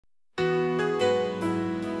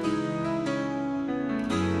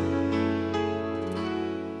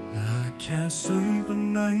sleep at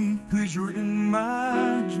night, picture in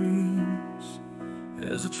my dreams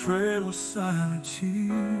as a trail of silent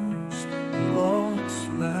tears, lost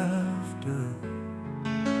laughter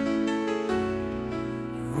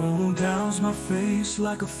roll down my face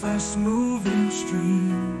like a fast-moving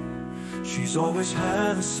stream. She's always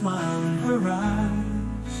had a smile in her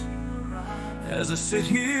eyes. As I sit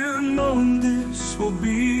here knowing this will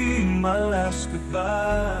be my last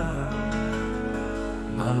goodbye,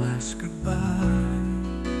 my last goodbye.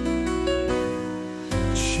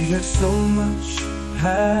 She had so much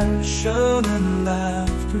passion and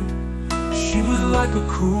laughter. She was like a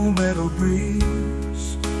cool meadow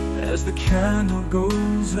breeze. As the candle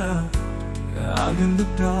goes out, I'm in the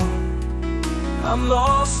dark, I'm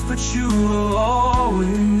lost, but you will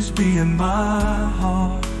always be in my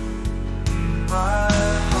heart, my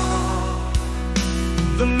heart.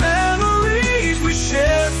 The memories we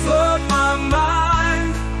shared flood my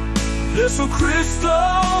mind. They're so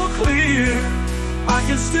crystal clear. I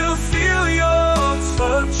can still feel your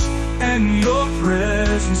touch and your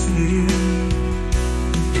presence near.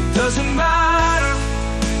 It doesn't matter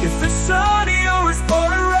if it's sunny or it's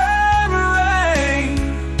pouring rain.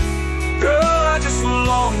 Girl, I just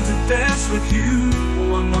long to dance with you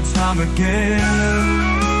one more time again.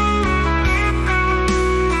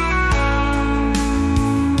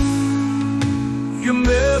 Your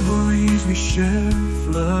memories we share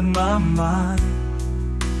flood my mind.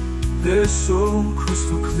 They're so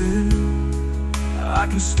crystal clear. I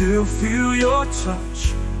can still feel your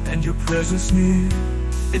touch and your presence near.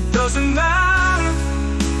 It doesn't matter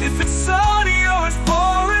if it's sunny or it's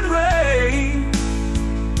pouring rain.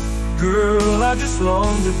 Girl, I just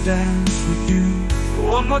long to dance with you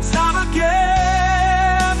one more time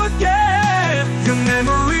again, again. Your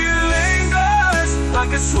memory lingers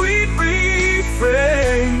like a sweet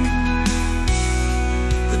refrain.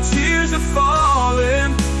 The tears are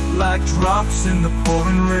falling like drops in the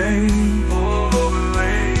pouring rain, pouring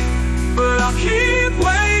rain. But I'll keep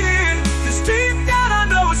waiting, 'cause deep down I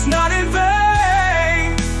know it's not in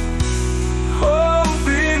vain.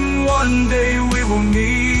 Hoping one day we will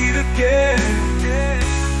meet again,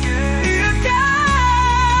 meet again.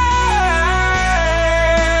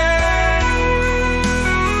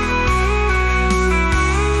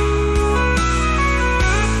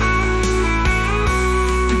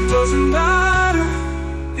 It doesn't matter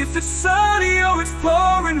if it's sunny or it's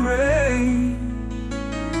pouring rain.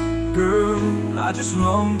 Girl, I just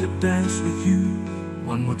long to dance with you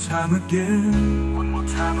one more time again, one more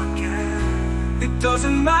time again. It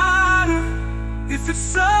doesn't matter if it's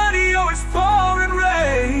sunny or it's pouring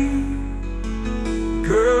rain.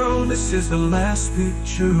 Girl, this is the last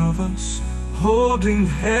picture of us holding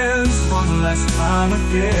hands one last time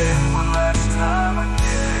again, one last time again.